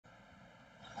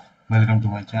Welcome to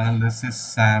my channel. This is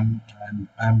Sam and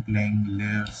I'm playing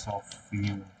Layers of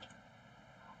Fear.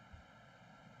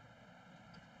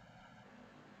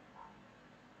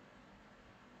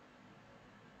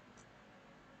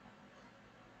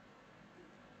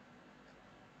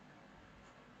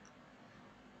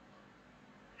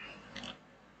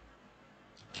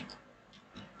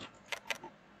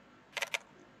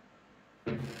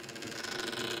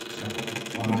 Chapter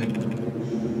 5.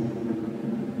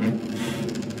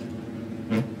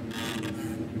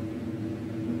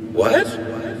 What?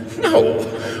 No.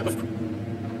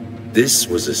 This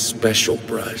was a special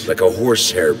brush, like a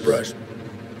horsehair brush.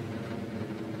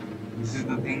 This is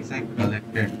the things I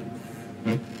collected.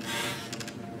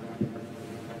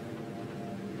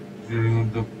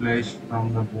 Remove the flesh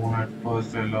from the bone. At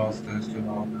first I lost this to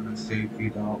out and I saved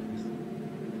it out.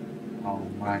 Oh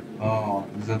my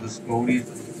god. These are the stories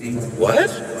of the things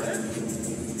What?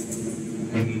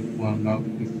 I need to unlock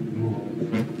this door.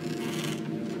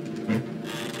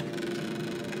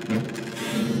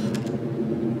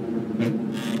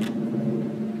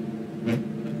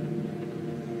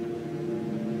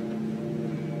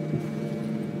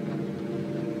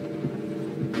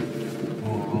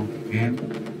 Oh, again.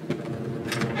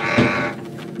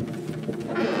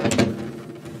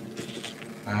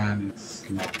 And it's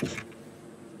locked.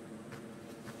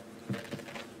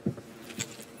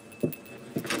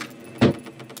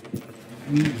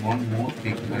 I need one more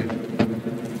thing, right?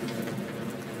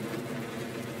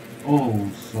 Oh,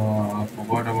 so I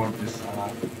forgot about this.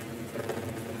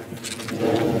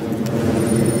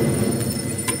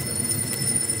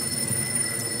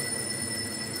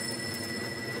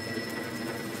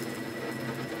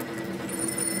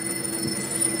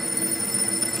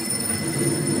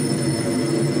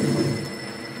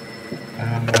 I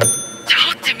remember.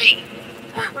 Talk to me!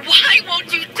 Why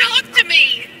won't you talk to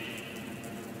me?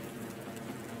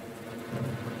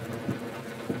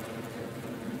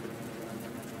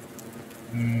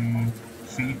 Hmm,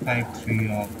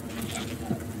 353 or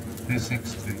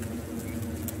 363.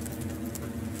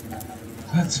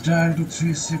 Let's dial to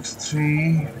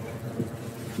 363.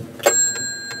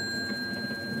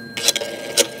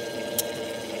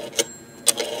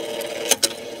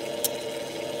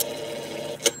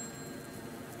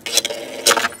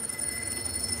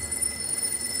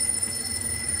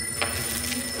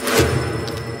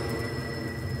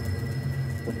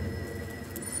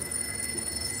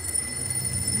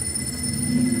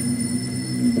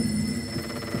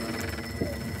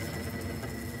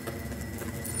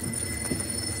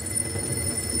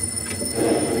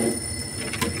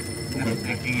 Just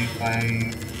checking if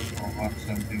I forgot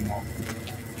something off.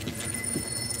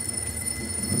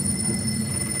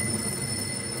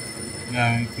 Yeah,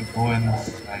 I need to go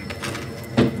inside.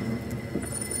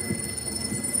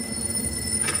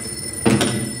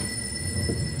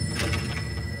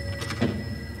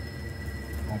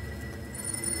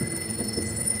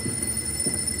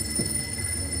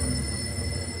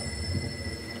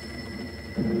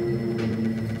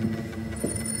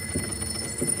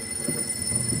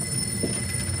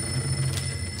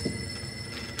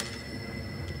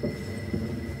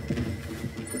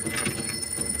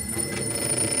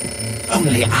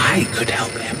 Only I could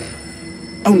help him.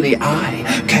 Only I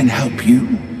can help you.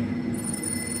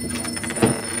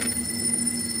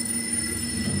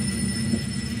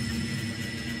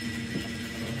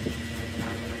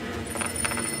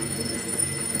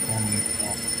 Holy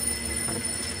fuck.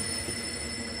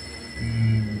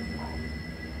 Hmm.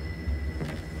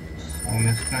 So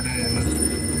yesterday I was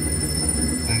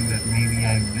saying that maybe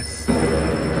I missed something.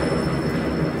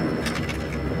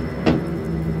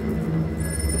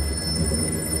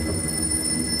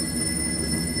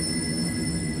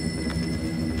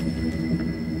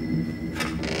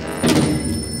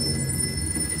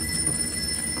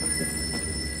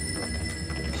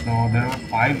 So there are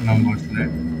five numbers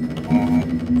left.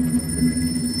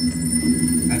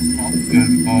 I stopped here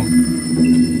because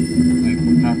I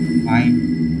could not find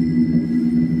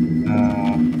the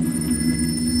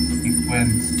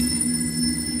sequence.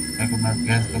 I could not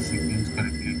guess the sequence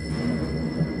correctly.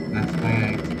 That's why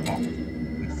I stopped.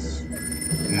 It's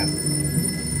yeah.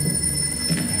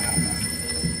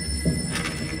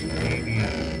 Maybe I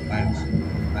will find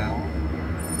something now.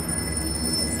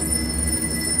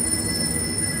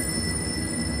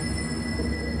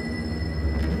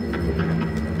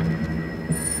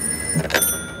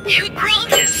 You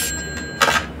promised!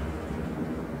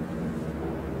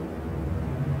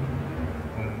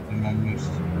 The numbers.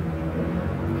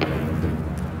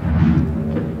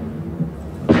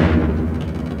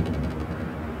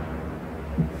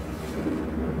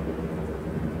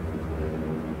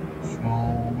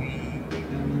 Shall we?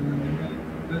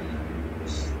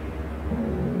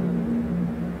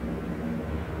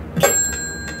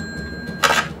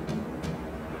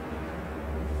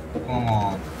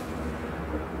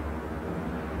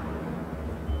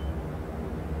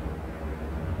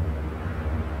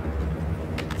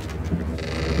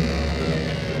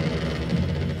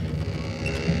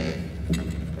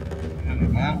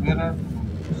 Where are the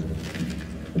rooms?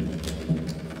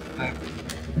 Like,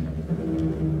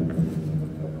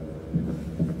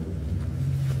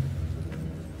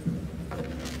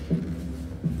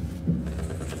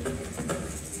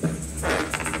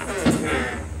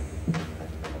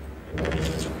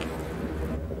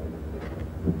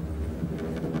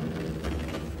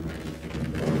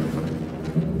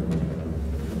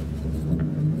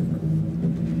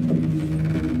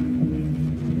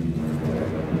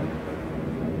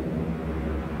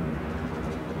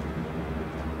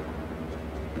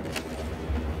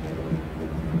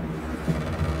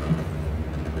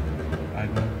 I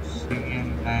don't see any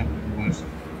numbers.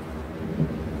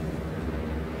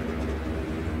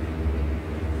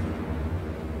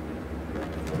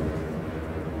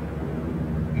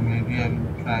 Okay, maybe I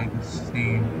will try the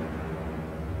same.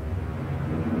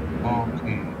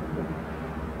 Okay,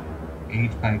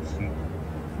 853.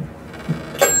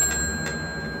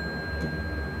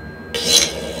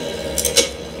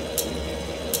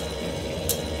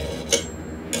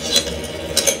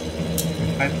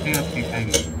 If I play a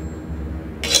 358.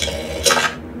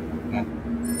 Yeah.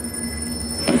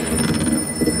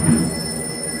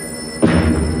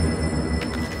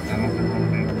 Another one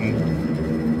maybe.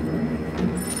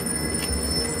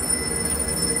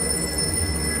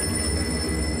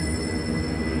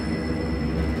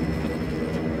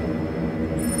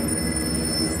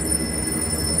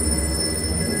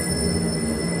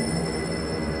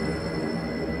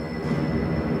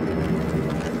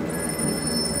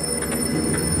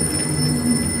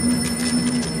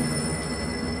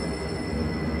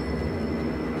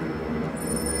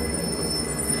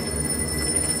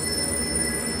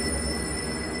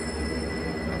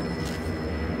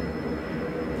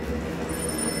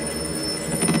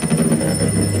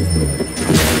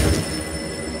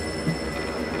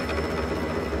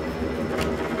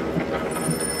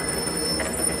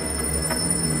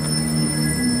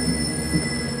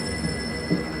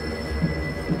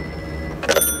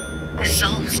 This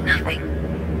solves nothing.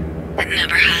 It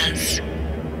never has.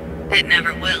 It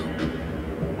never will.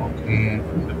 Okay,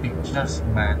 the pictures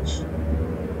match.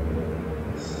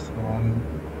 This one,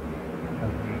 the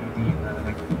lady in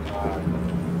the car.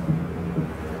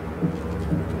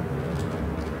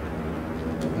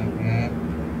 Okay,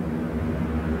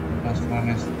 first one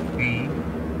is 3,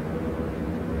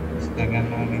 second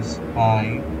one is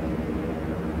 5,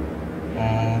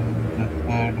 and the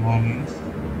third one is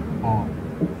 4.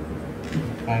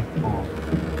 5, 4.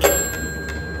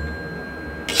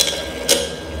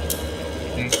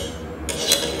 See?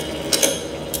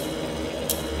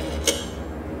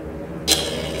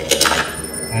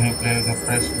 When you play with a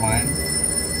fresh mind,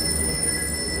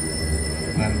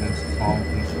 then let's solve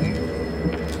these things.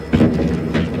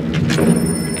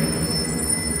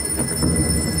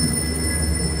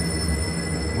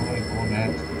 Where do I go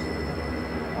next?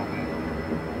 Okay.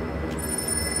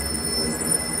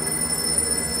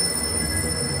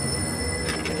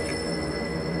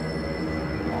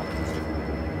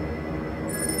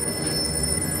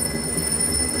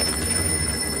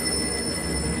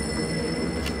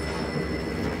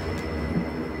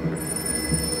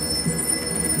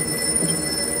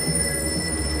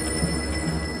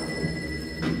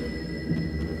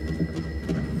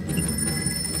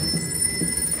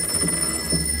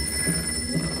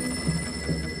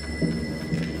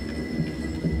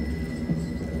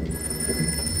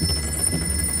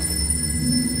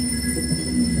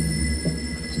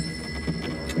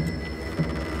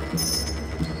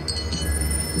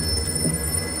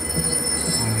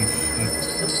 Holy shit.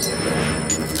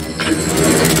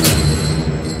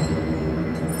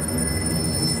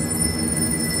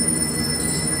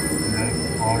 Did I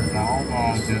fall down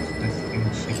or just this thing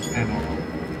shifted over?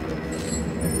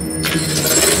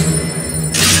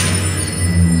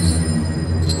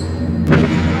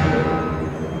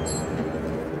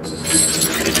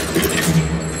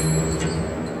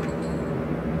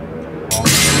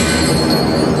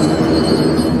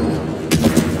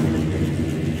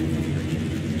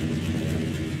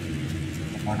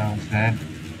 What I was dead,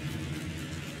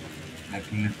 like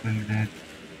literally dead.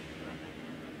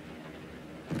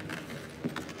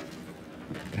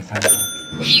 Yes, I'm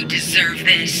not. You deserve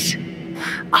this.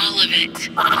 All of it.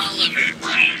 All of it.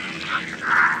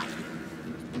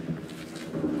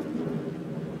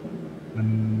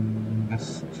 When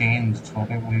this changed,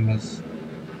 whatever he was.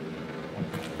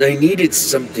 I needed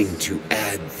something to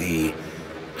add the,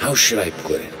 how should I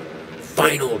put it,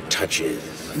 final touches.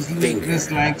 A finger.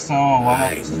 This like some one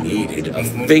I of the needed a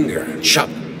fingers. finger. Chop.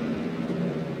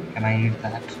 Can I eat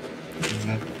that? Is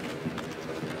it?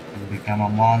 And become a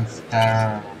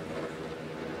monster.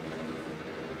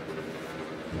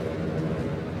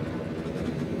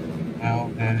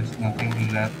 there is nothing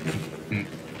left to take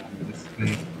from this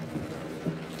place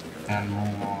and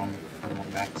move on to the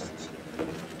next.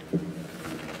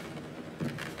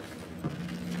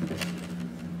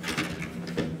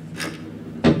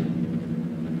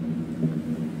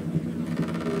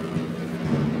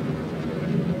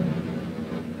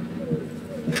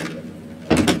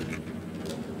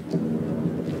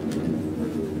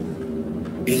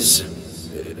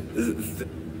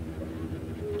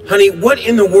 Honey, what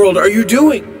in the world are you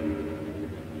doing?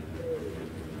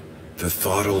 The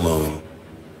thought alone.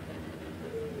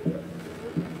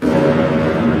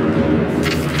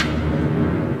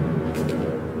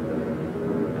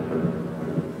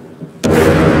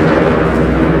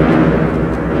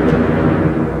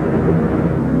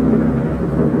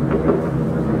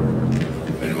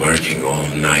 Been working all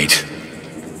night.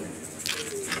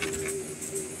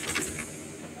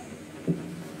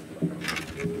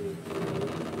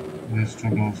 These two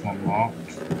doors are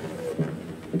locked.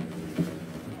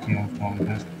 Here from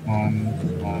this one,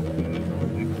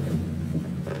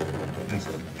 there's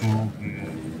two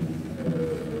here.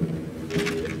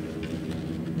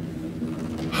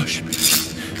 Hush, baby.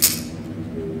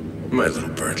 My little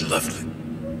bird loved it.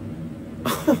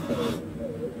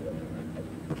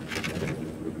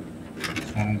 This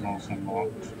one is also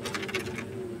locked.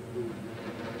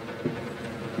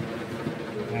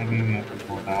 Maybe we have to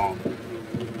go down.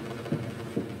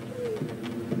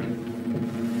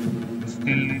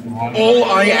 Still need one. All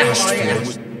I asked for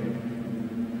was...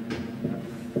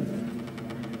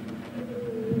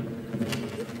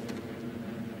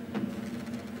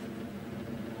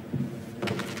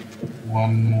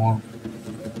 One more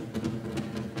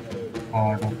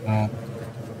part of the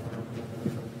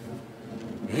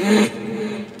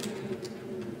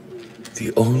The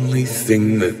only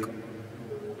thing that...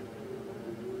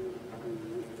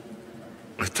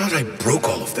 I thought I broke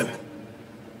all of them.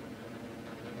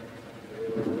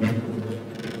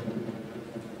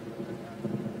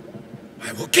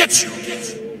 I will get you!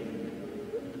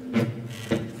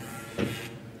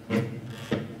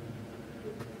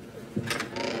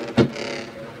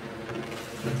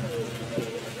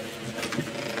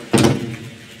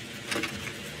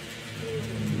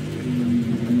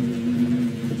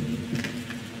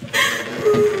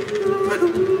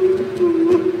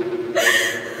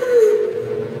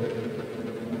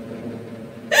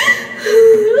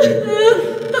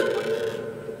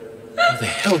 How the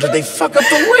hell did they fuck up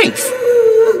the length?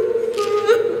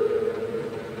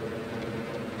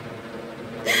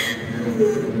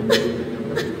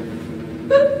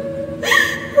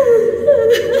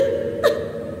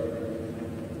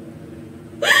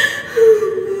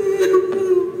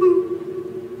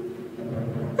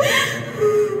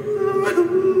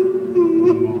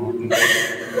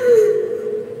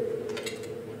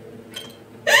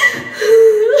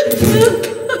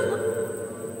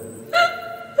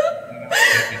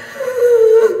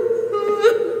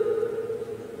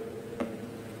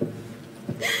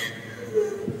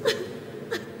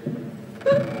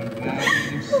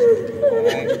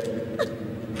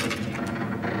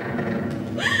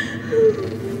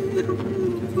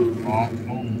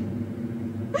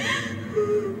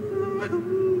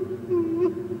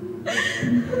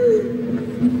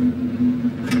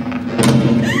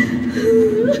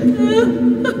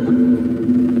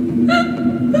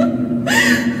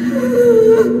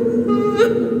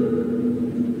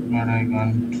 But I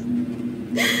can't.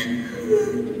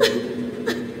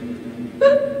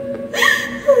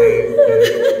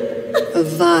 A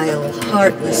vile,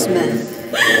 heartless man,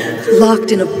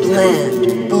 locked in a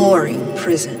bland, boring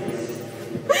prison.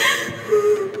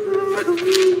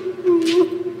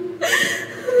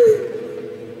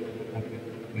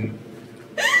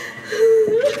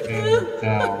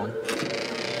 Down.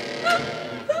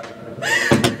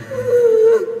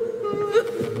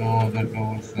 No other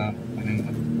doors are opening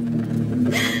up.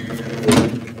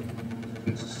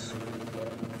 This.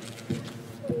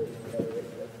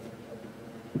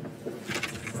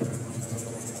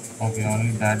 Okay,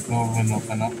 only that door will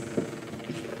open up.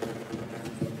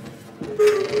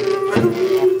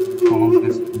 All of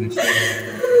this mystery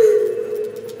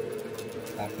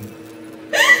happening.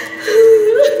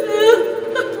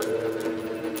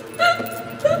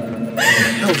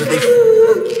 How did they...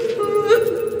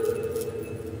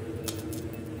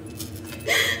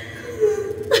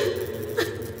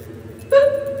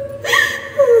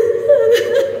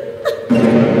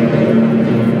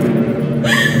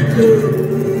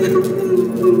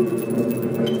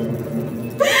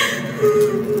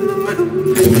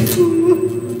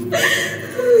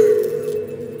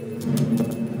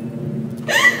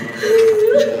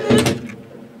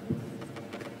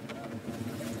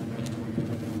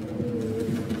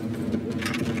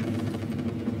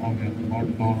 What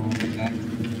door was that?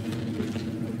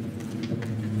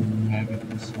 Maybe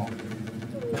this one.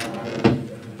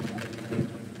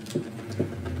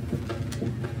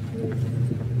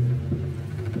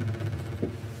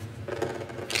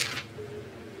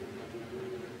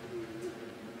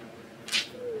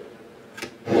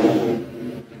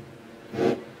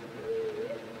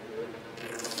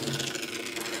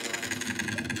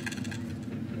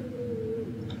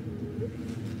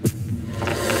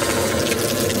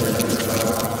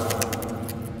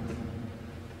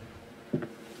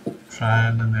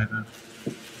 Trial and error.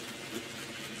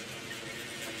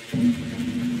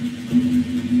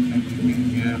 Everything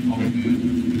here, okay,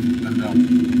 and down.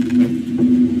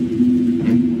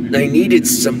 I needed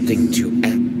something to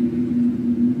add.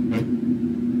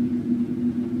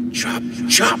 Chop,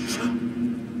 chop!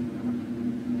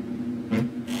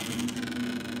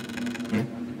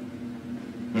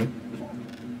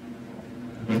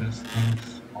 This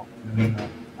thing's opening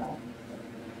up.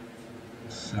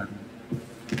 Sudden.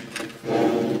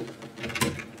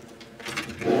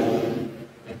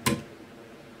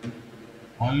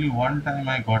 Only one time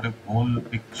I got a whole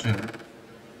picture.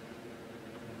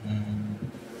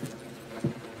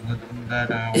 Other than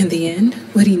that, In the end,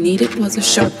 what he needed was a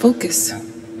sharp focus.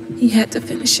 He had to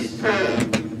finish it.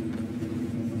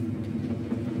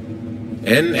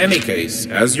 In any case,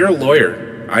 as your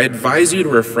lawyer, I advise you to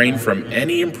refrain from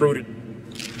any imprudent.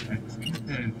 I think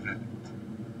they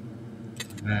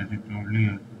read it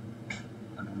earlier.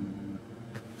 I don't know.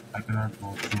 I cannot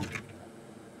go through.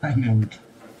 I knew it.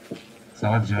 So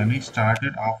our journey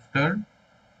started after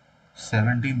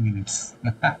 17 minutes.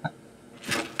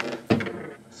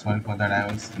 Sorry for that, I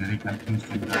was very confused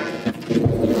with that.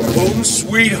 Home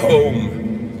sweet home!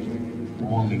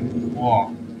 Holy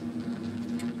fuck.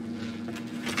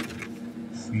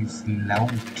 She's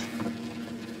loud.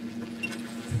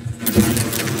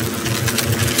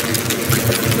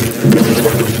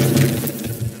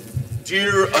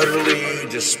 Dear utterly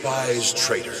despised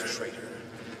traitor.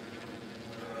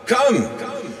 Come!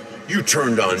 You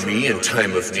turned on me in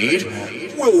time of need.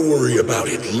 We'll worry about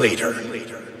it later.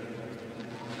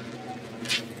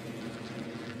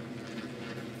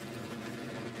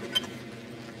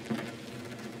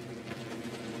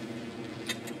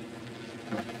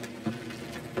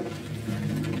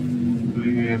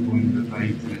 We are going the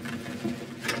right way.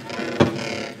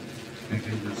 I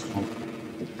can just hope.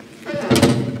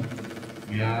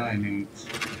 Yeah, I knew it.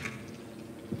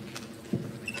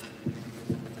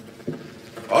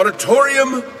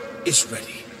 Auditorium is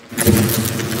ready.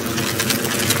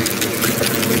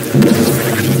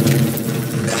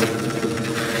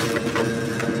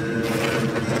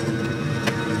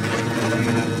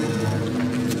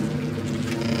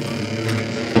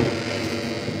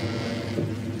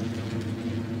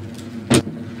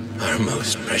 Our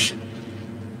most precious.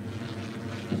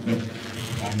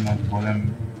 I'm not golem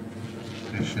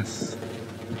precious.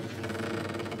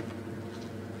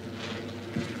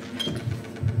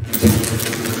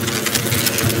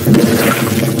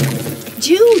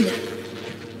 June!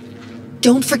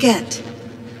 Don't forget.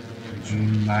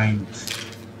 June 9th.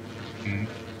 Okay.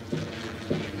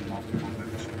 Not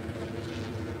forget.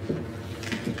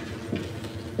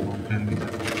 Don't tell me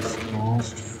that it's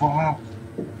closed. Fuck!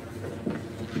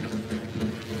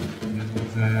 This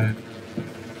is it.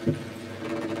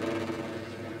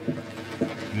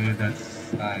 Where that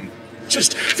side?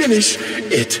 Just finish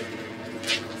it.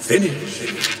 Finish.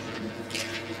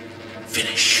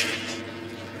 Finish.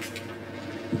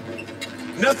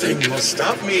 Nothing will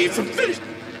stop me from finishing.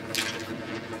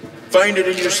 Find it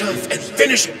in yourself and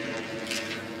finish it.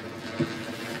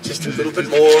 Just a little bit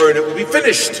more and it will be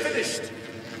finished.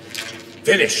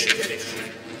 Finish.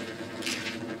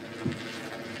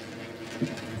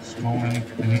 So many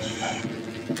finish.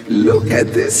 Look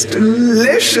at this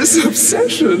delicious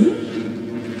obsession.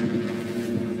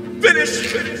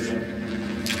 Finish.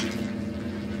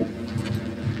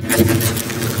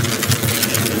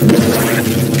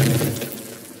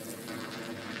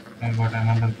 I got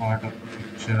another part of the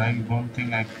picture. I don't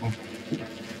think I could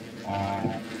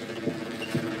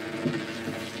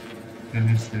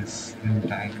finish this in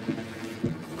time.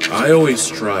 I always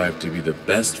strive to be the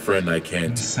best friend I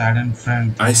can. Saddened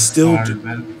friend. I still do.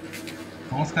 Well,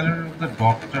 Thomas Caldwell was the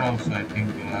doctor also, I think.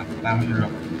 Family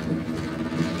doctor.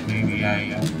 Maybe I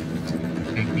am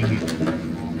taking it.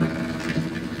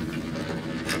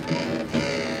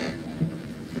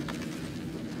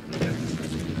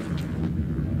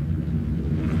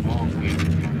 Okay,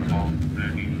 it's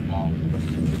already long.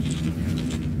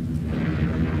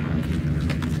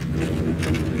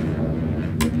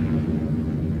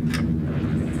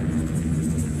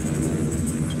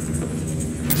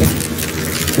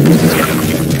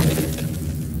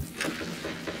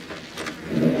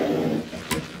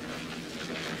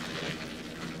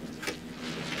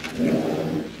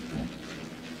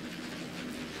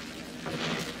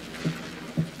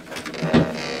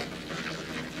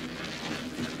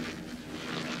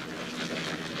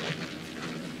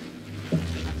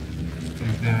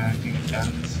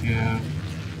 here.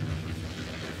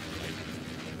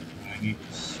 I need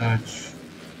to search,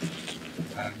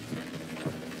 and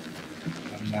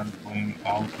I'm not going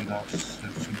out without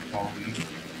searching probably.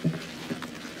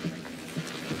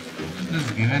 What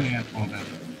is given here for them?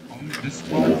 Only this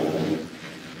part?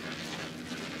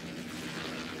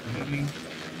 Really?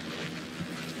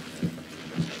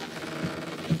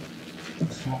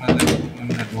 As soon as I open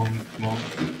the door will close.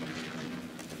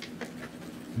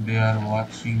 They are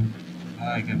watching.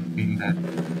 I can feel that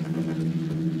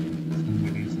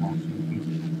somebody is watching me.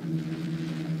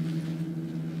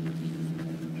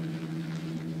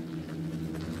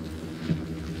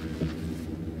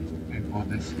 I go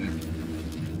this way.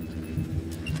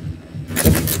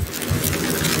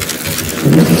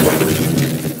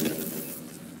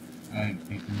 I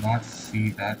did not see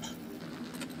that.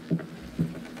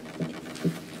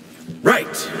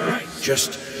 Right.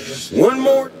 Just one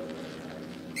more.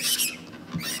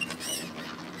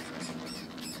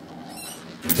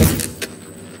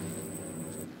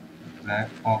 Black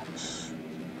box.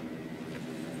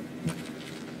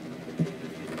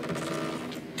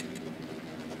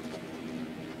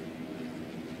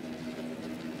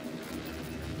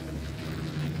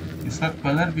 इसका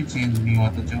colour भी change नहीं हुआ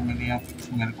था जब मैंने यहाँ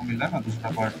पे मेरे को मिला ना दूसरा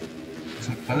पार्ट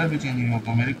इसका कलर भी चेंज नहीं हुआ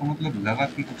था मेरे को मतलब लगा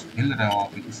कि कुछ हिल रहा है वहाँ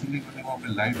पे इसीलिए मैंने वहाँ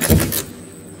पे लाइट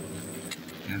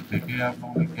देखिए आप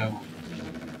लोगों ने क्या हुआ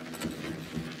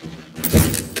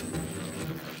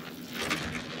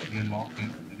ये लॉक है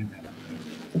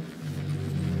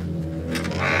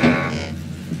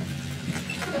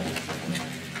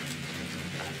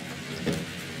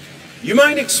You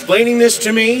mind explaining this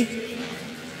to me?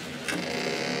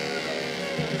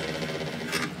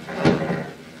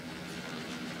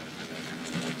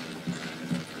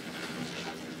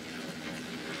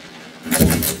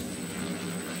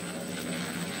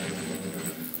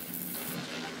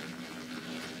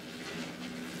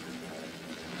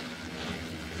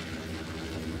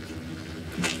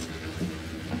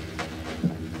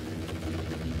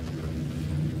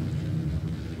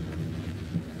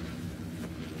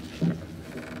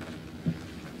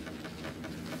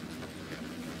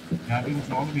 यहाँ पे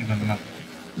कुछ और भी करना तो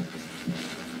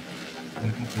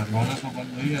दरवाजा तो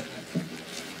बंद हो ही जाता है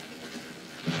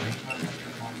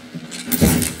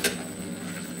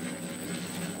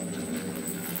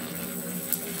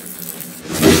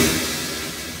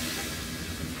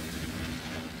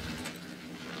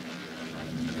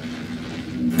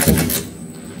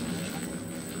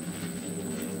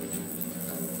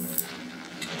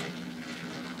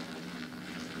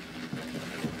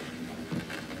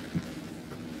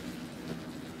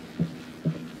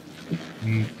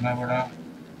इतना बड़ा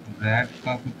रैट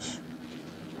का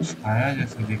कुछ छाया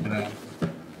जैसे दिख रहा है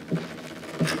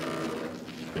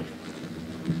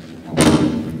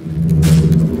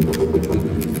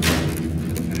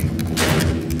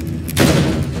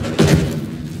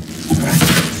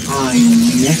I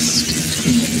nested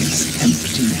in his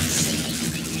emptiness.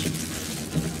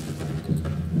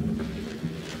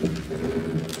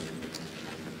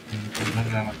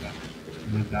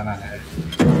 जाना है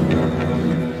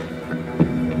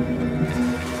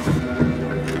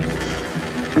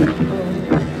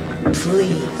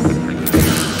Please.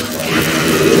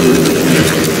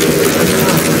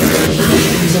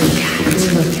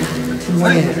 Look at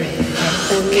where I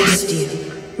missed you,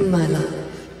 my love.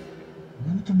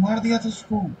 मैंने तो मार दिया था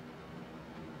उसको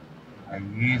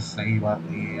ये सही बात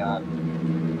नहीं है यार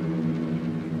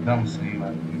एकदम सही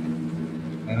बात नहीं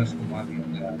मैंने उसको मार दिया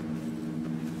था यार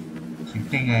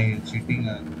चीटिंग है ये चीटिंग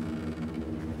है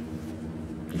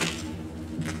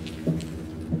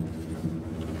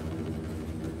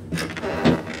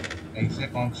ऐसे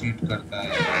कौन चीट करता है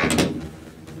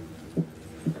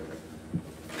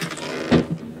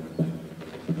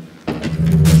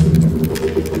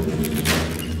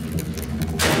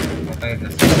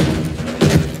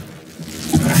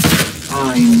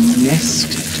I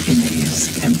nested in his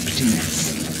emptiness.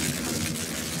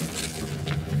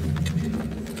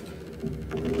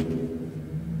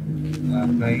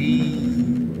 भाई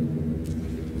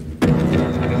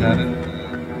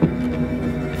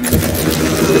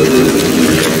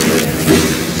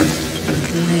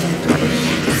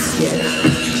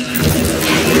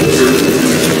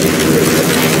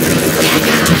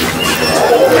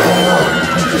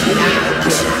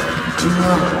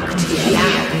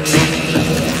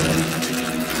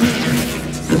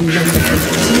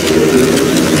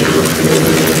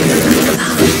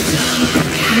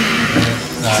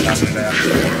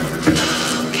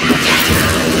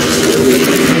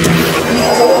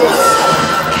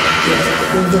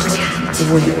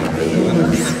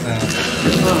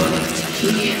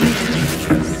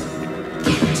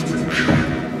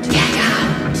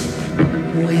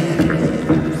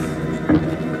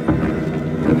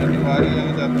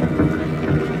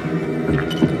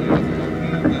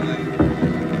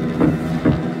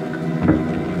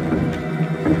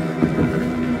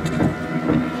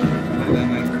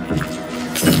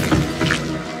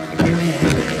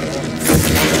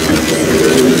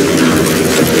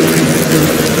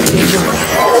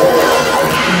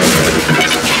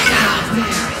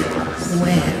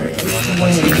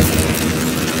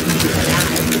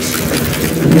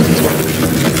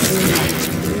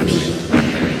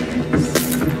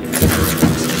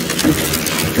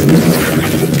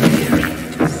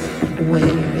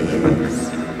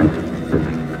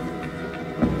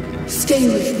Stay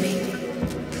with me,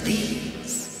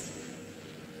 please.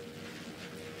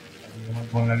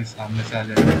 बोलना कि सामने से आ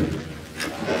जाएगा।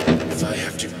 If I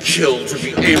have to kill to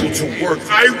be able to work,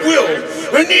 I will!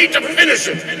 I need to finish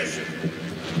it!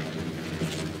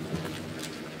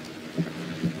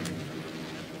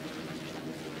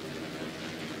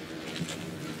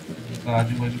 तो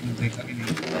आजू बाजू कुछ देखा भी नहीं।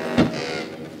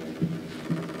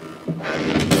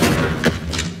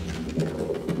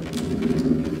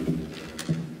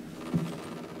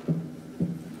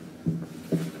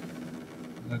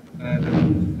 लगता है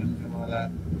मिलने वाला है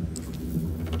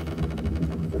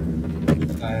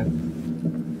शायद।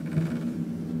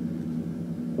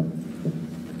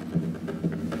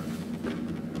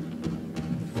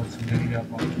 बहुत सीधे नहीं जा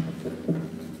पाऊँ।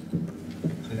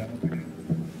 जाना पड़ेगा।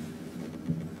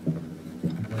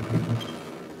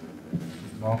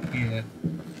 लॉक ही है।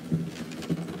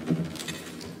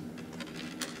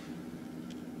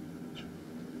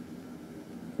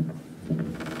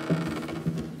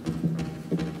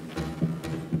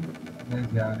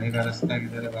 जाने का रास्ता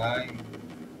किधर है भाई?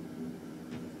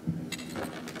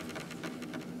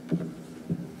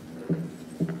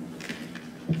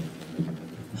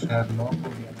 शायद लॉक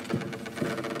हो गया।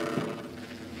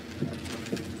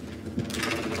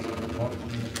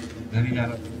 इधर ही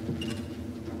जाना।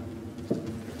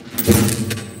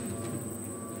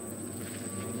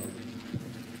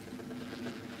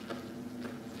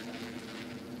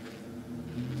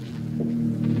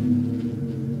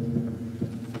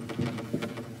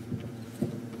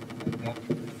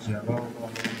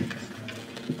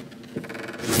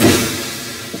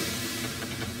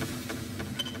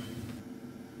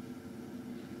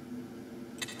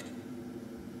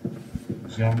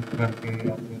 जंप करके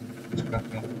या फिर कुछ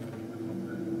करके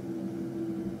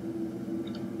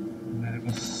मेरे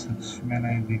को सच में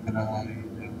नहीं दिख रहा है ये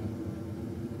जगह।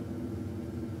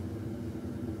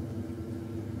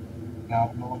 क्या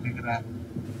आप लोगों को दिख रहा है?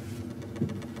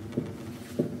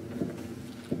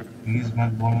 प्लीज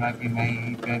मत बोलना कि मैं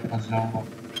यहीं पे फंस जाऊंगा।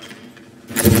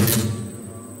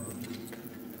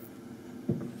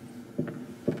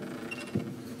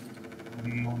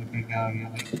 ये उड़ के क्या आ गया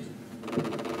भाई?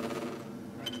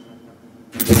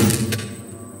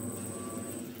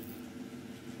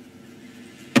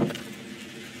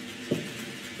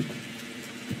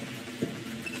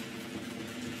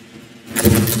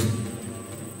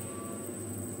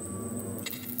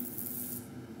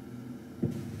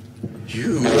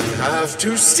 You have to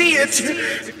see it!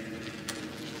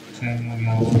 चैन हो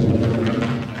गया वो।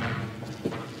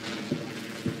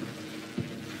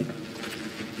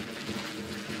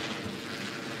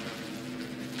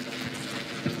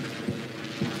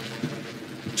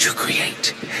 To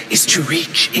create is to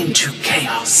reach into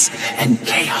chaos, and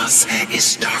chaos is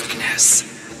darkness.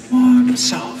 Warm,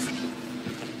 soft,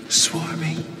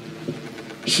 swarming.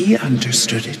 He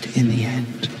understood it in the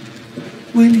end.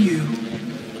 Will you?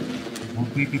 वो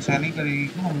कोई पीछा नहीं करेगी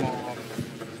क्यों हम लोगों का?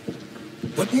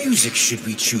 What music should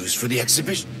we choose for the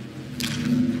exhibition?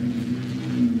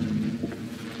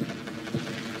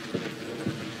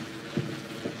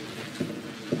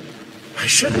 I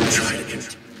shouldn't try to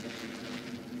get...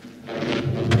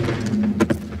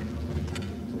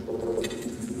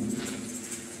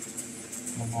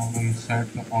 हम लोग इस साइड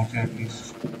पे पहुंचे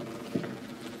एटलीस्ट।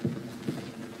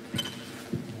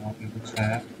 वहाँ पे कुछ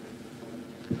है।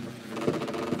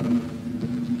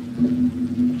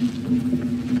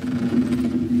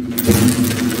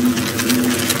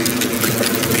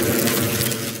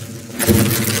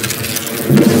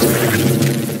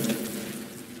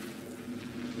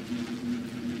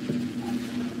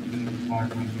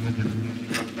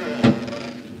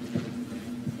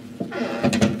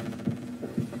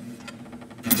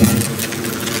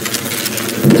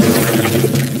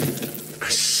 I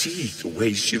see the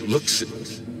way she looks at me.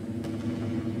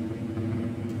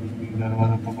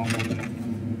 दरवाजा तो बंद हो गया।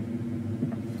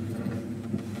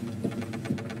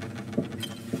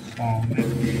 सामने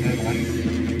है भाई।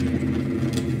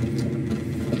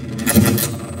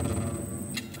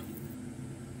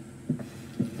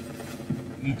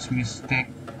 Each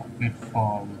mistake a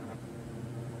pitfall.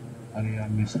 अरे यार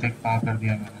मिस्टेक कहाँ कर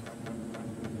दिया मैंने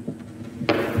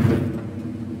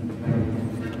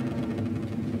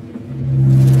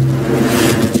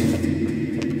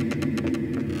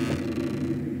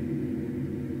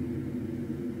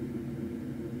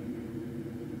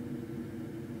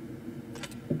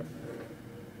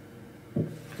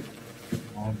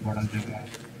बहुत बड़ा जगह है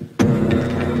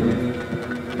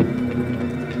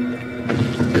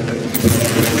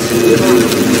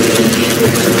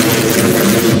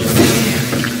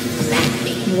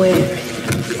Where?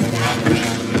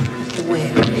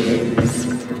 Where is?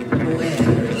 Where?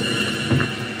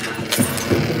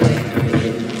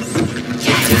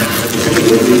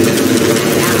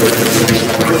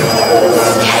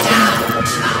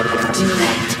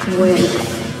 Where?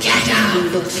 Get out!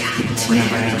 Look at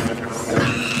where?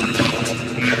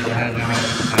 ठीक है जगह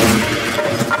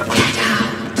Get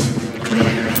out!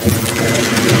 Where?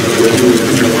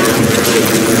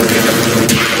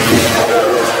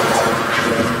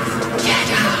 Get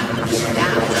out! Get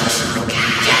out!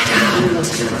 Get out!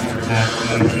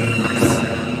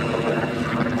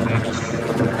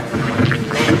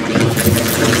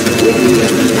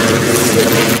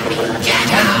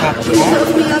 Get out! You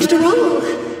love me after all.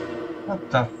 What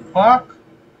the fuck?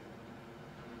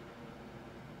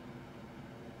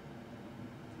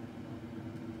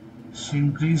 She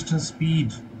increased her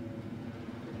speed.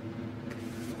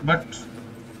 But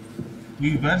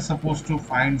we were supposed to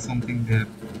find something there.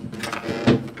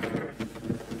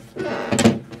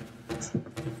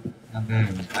 Okay,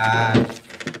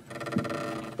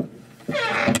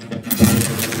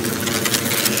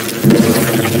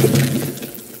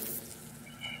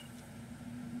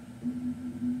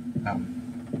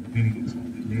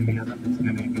 ले लिया था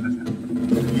इसलिए नहीं मिला शायद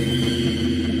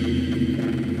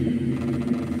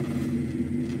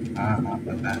हाँ हाँ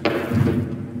पता है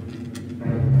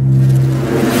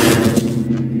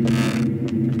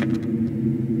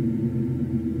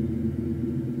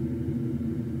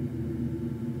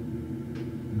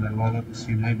दरवाजा तो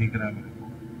सीधा ही दिख रहा है मेरे को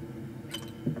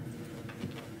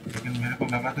लेकिन मेरे को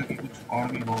लगा था कि कुछ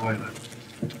और भी होगा इधर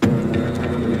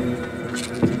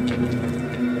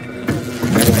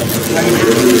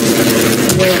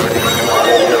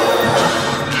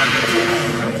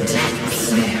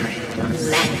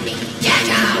Let me get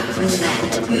out!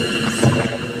 Let me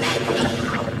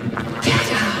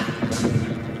get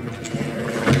out!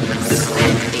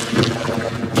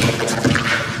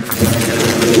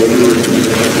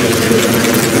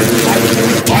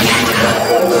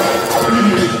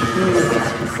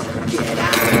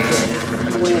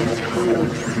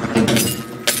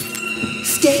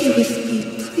 Stay with me,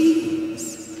 please.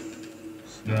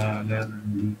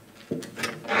 रंडी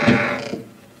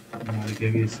हमारे क्या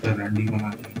भी इसका रंडी बना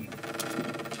देंगे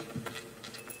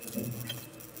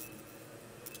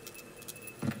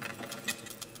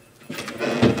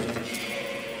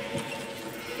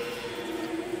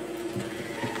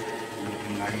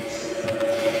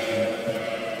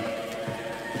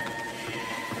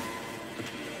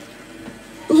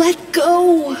Let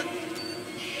go.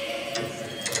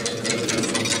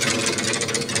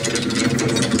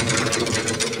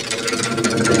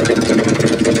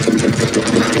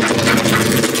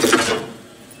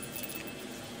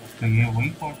 तो ये वही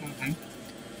फोटो थी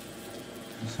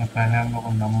जिसमें पहले हम लोग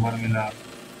को नंबर मिला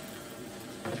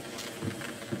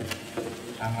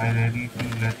Am I ready to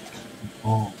let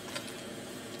go?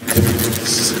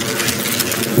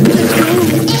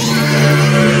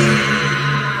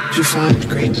 To find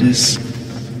greatness,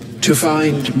 to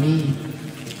find me,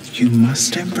 you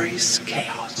must embrace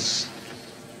chaos.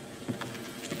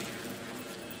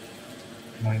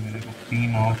 भाई मेरे को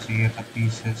 3 और चाहिए था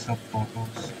पीछे सब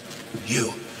photos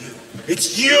You.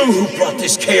 It's you who brought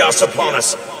this chaos upon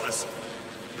us.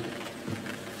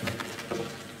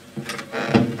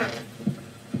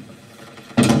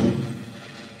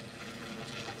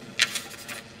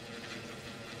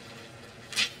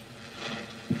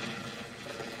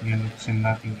 ये लोग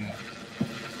चिल्ला क्यों गया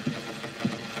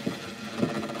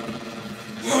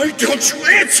Why don't you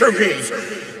answer me?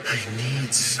 I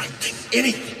need something,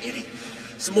 anything.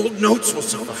 Some old notes will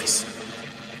suffice.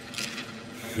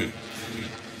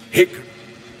 Hick.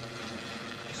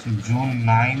 So June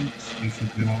 9th, you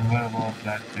should remember about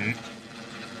that date.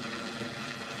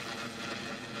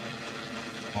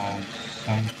 Or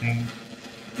something.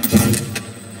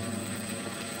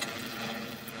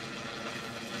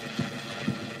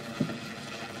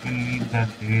 We'll need that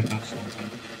date or something.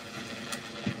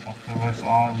 Afterwards,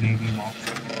 or maybe not.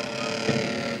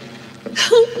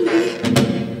 Help me.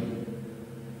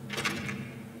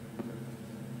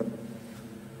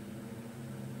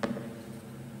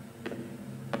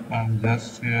 I'm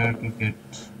just here to get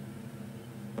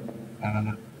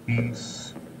another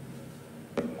piece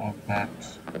of that.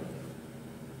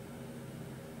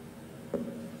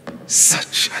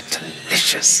 Such a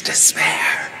delicious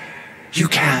despair. You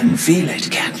can feel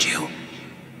it, can't you?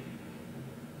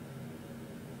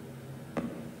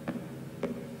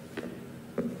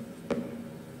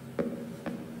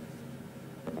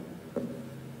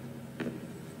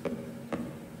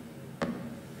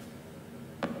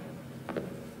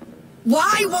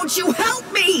 Why won't you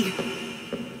help me?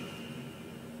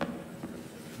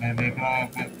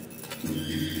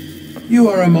 You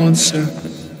are a monster.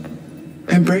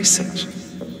 Embrace it.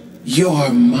 You're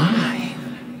mine.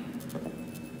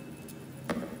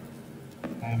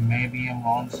 I may be a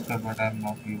monster, but I'm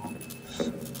not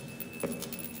yours.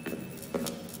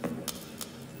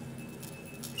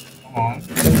 Come on.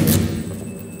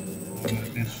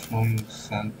 Just show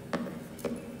yourself.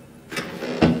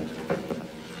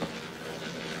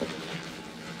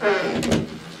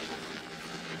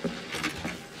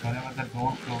 Whenever the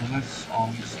door closes on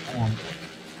its own,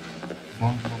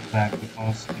 don't look back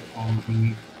because it will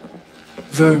be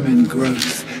Vermin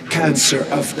growth, cancer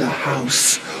of the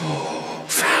house. Oh,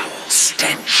 foul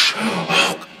stench.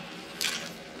 Oh.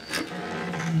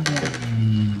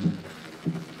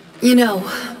 You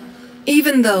know,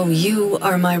 even though you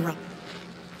are my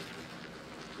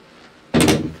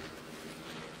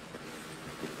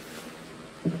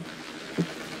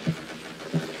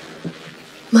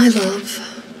my love,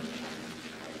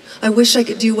 I wish I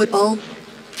could do what all...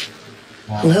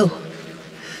 Hello.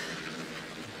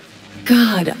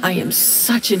 God, I am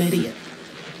such an idiot.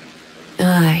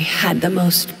 I had the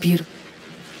most beautiful...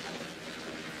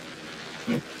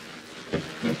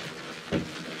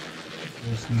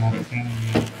 There's nothing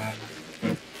new that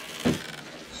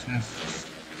just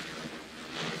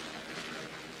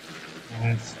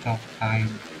waste of time.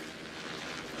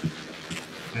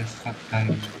 Waste of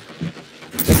time.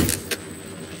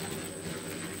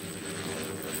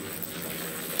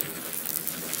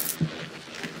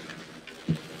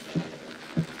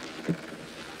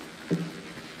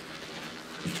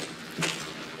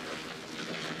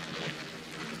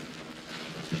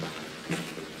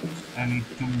 I need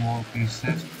 2 more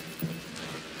pieces.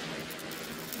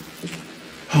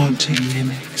 Haunting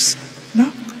mimics.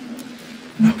 No.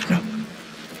 No, no.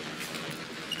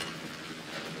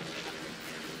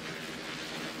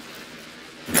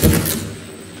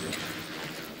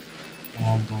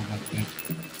 All those are big.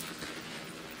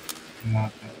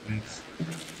 Not that big.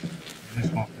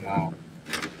 Just not now.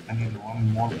 I need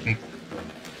 1 more pick.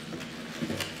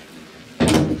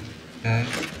 There's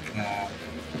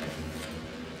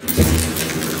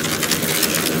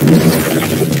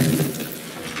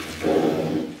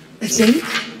I think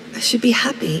I should be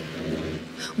happy.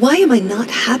 Why am I not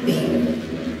happy?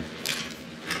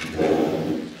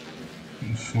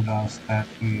 you should ask that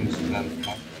to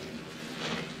yourself.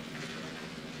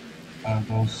 Are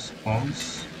those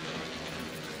skulls?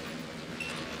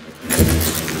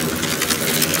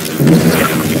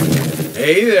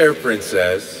 Hey there,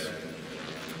 princess.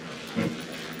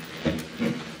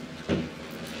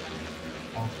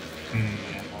 Okay,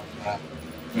 about that.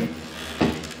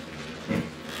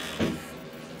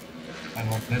 I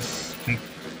got this pick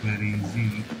very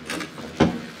easy.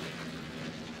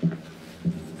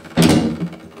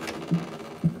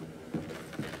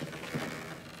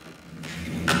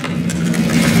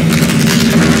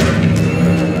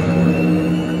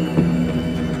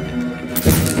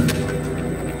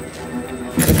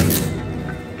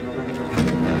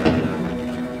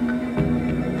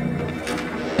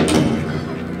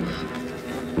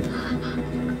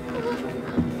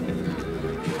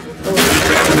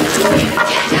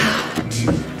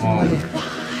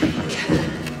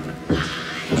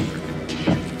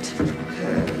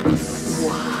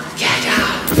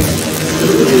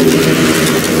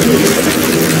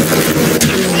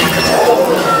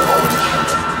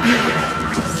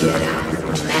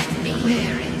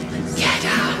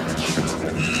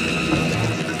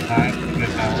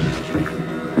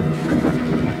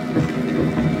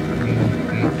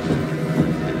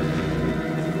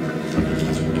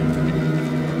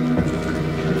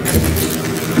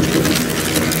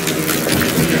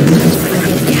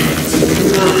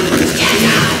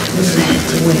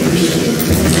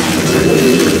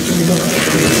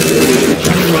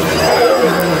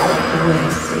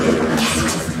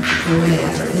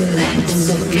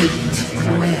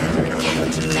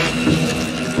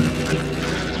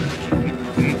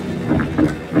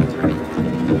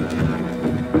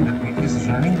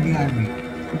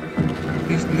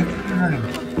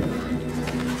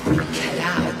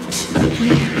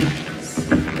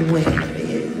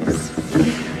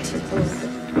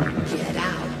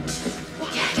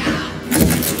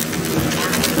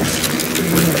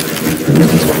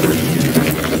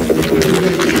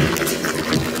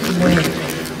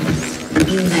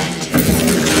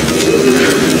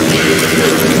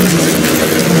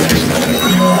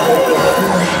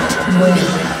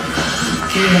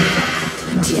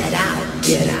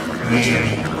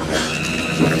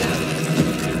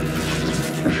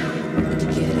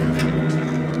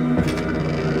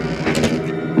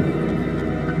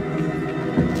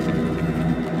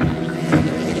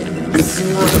 Did she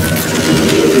go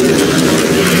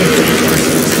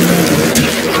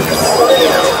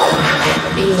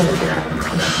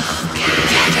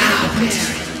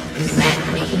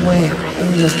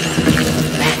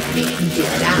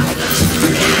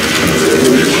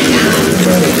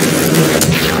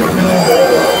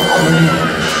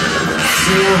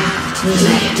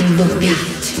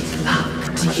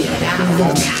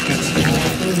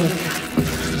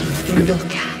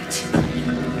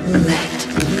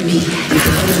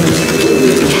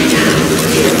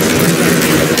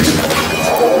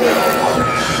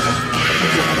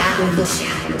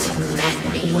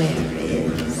away?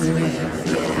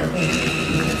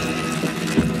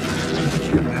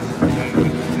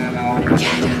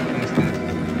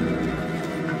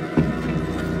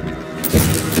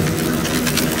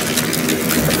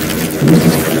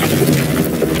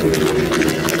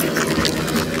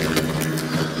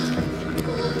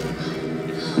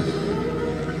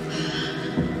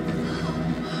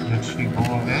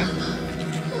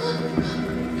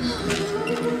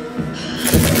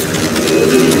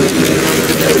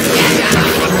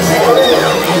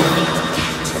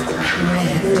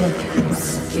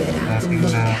 Nothing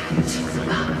there.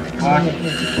 What?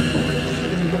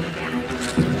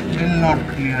 Still not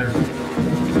clear.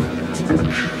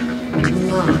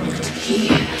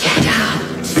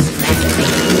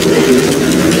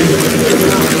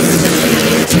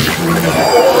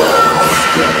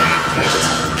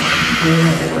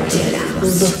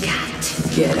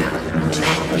 Get out.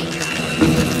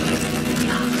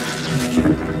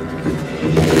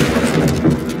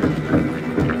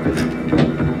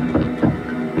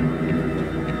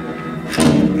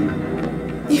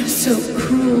 You're so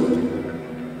cruel.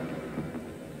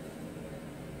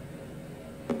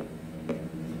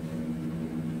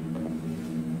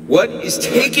 What is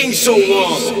taking so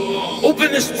long?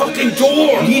 Open this fucking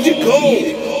door! I need to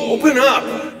go! Open up!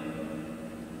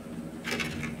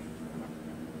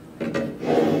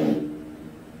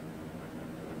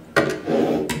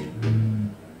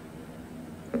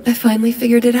 I finally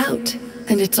figured it out,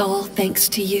 and it's all thanks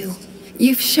to you.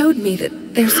 You've showed me that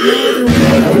there's no other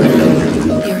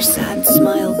way. Your sad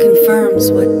smile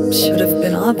confirms what should have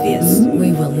been obvious.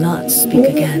 We will not speak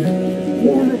again.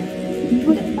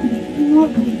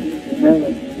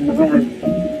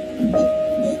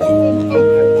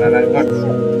 And I got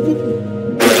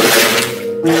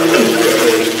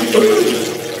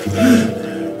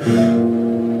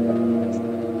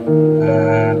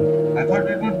I thought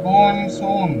it would go on its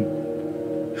own.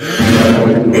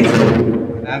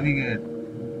 Navigate.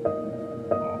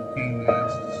 Walking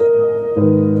as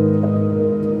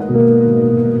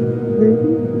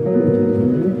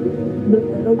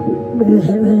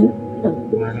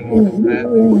running out of breath.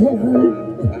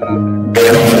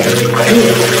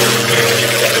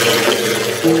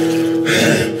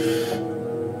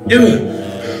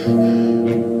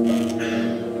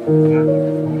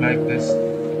 Like this.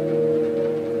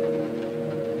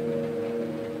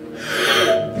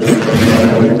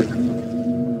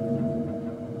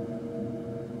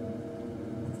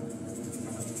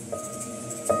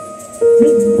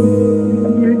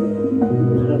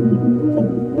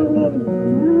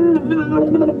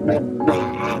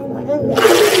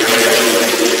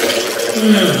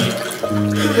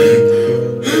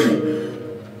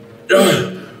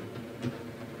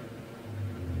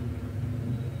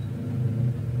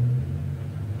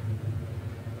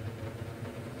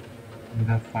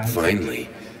 Finally,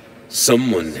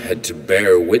 someone had to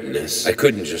bear witness. I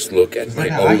couldn't just look at my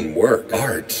own work,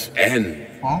 art, and...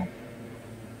 Huh?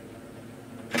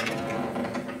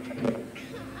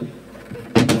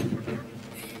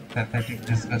 Pathetic,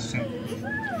 disgusting.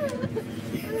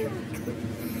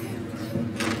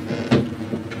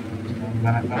 I'm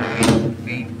gonna complete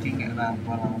painting and I'm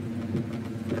gonna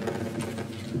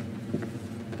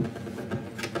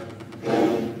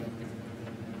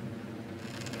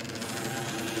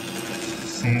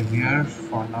save here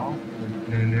for now. We'll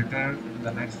play later in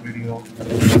the next video.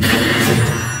 Thank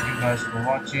you guys for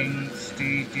watching.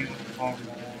 Stay tuned for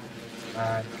more.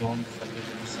 And don't forget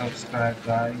to subscribe,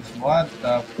 guys. What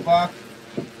the fuck?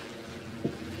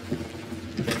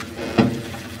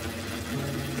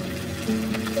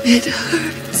 It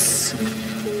hurts.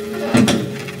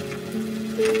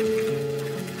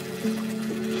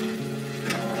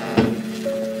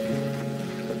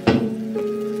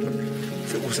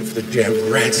 If it wasn't for the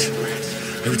damn rats,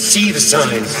 I would see the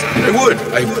signs. I would.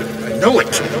 I know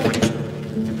it.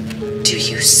 Do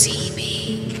you see me?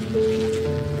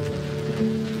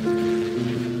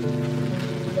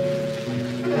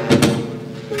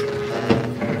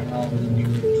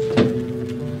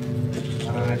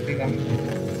 I think I'm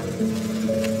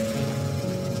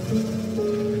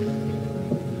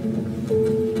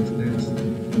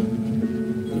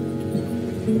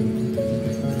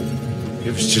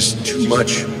It was just too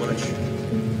much.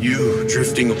 You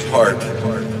drifting apart,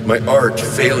 my art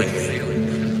failing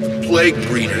me, plague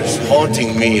breeders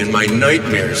haunting me in my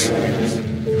nightmares.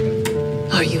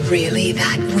 Are you really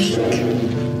that weak?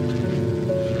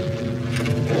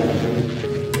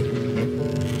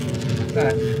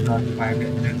 I did not find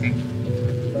anything.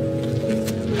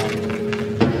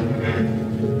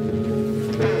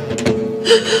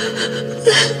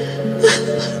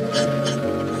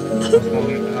 Most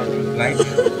probably will not use light.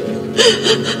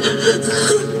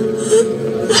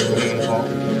 Okay, wow.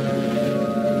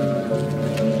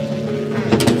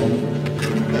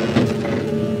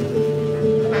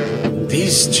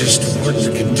 These just weren't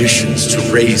the conditions to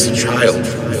raise a child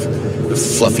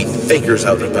with fluffy fakers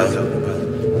out and about.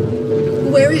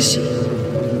 Where is she?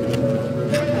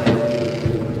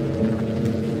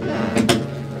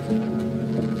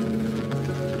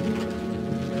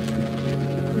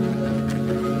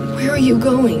 Where are you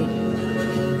going?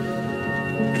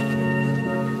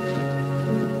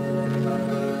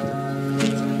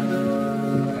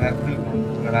 I will go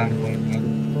where I'm going.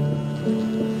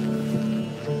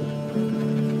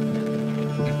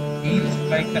 It feels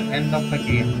like the end of the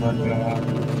game, but I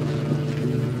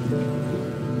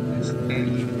still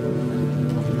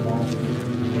don't know.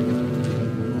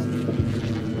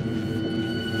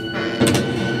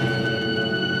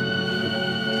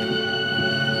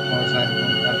 Because I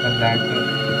don't have the lantern.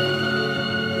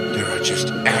 There are just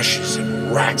ashes and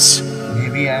rats.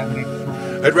 Maybe I make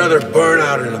food. I'd rather burn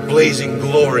out in a blazing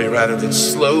glory rather than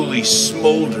slowly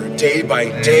smolder day by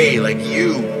day like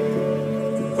you.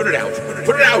 Put it out!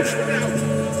 Put it out!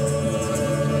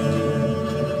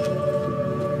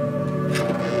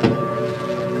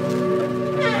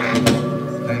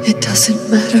 Like It doesn't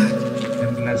matter.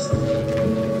 endless.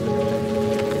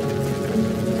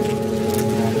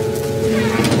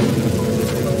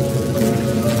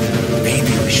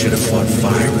 Maybe we should have fought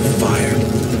fire with fire.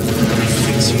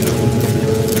 Fix you.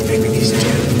 Maybe these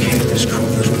damn campus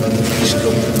crawlers would at least go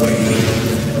away.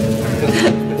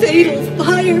 Fatal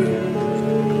fire.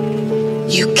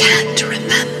 You can't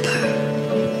remember.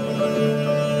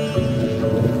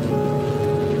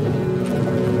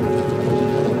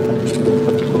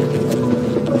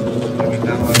 Maybe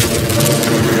now I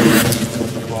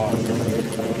wow.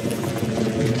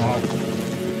 Not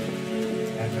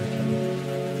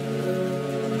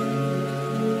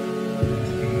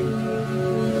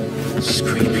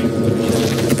Screaming.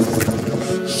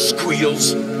 Squeals.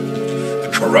 The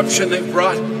corruption they've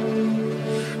brought.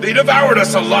 They devoured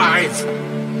us alive.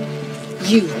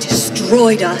 You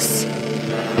destroyed us.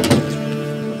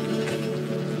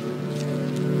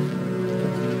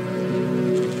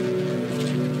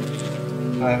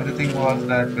 So everything was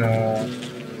that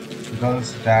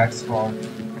girl's dad's fault.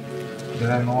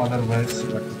 There are no other ways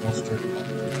but to go straight.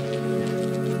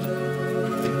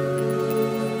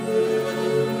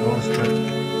 Go straight.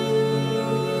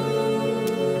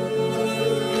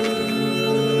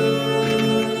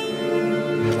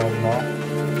 You don't know.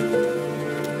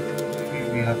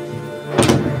 We have to.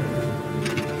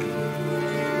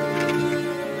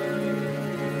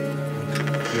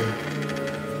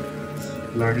 It's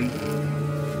bloody.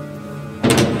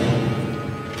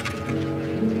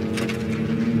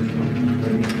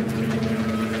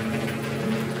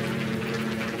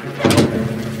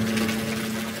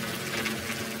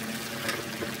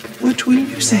 What will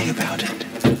you say about it?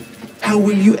 How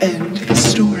will you end the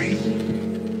story?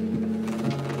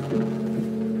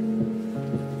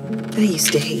 I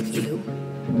used to hate you.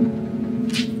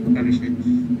 Very shit.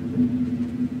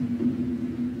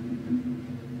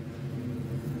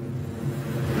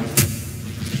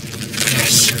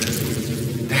 Yes.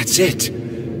 That's it.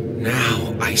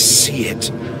 Now I see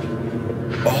it.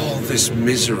 All this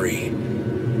misery.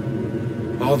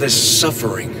 All this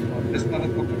suffering. This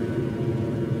motherfucker.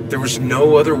 There was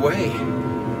no other way.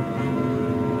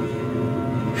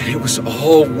 And it was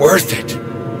all worth it.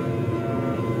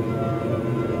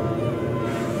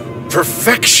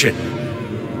 Perfection.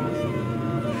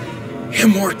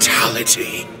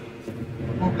 Immortality.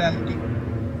 Mortality.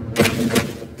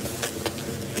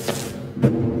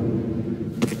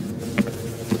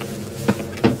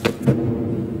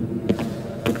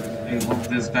 I hope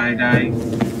this guy dies.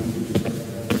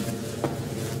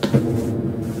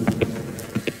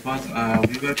 Because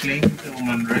we were playing with a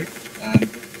woman, right? And it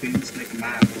feels like a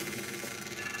man.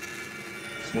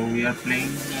 So we are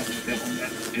playing with a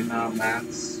woman in a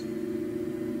man's.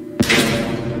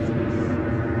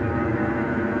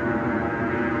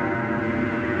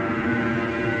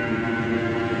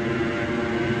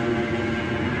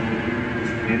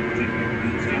 Everything is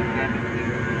easier kind of thing.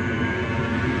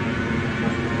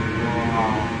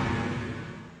 Wow.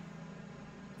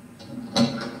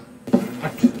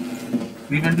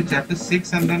 We went to chapter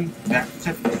 6 and then back to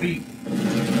chapter 3.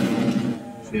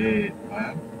 Shit,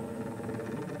 man.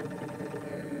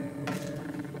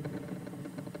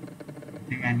 I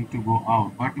think I need to go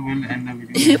out, but we'll end the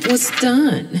video. It was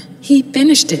done. He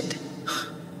finished it.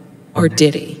 Or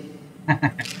did he?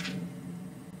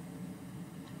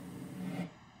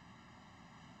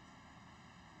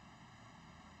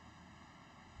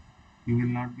 You will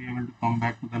not be able to come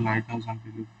back to the lighthouse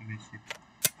until you finish it.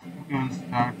 Okay, we'll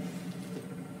start.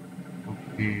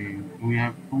 Okay, we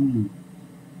have two.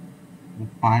 The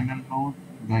final note,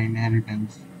 the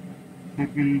inheritance. So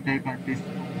it will take at least 2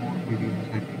 more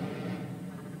videos, I think.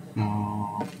 So,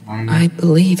 I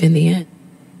believe in the end.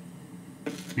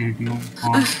 Stay tuned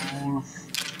for more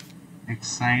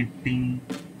exciting,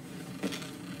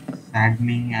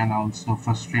 saddening, and also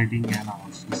frustrating and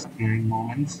also scaring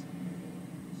moments.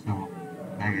 So,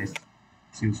 bye guys.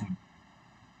 See you soon.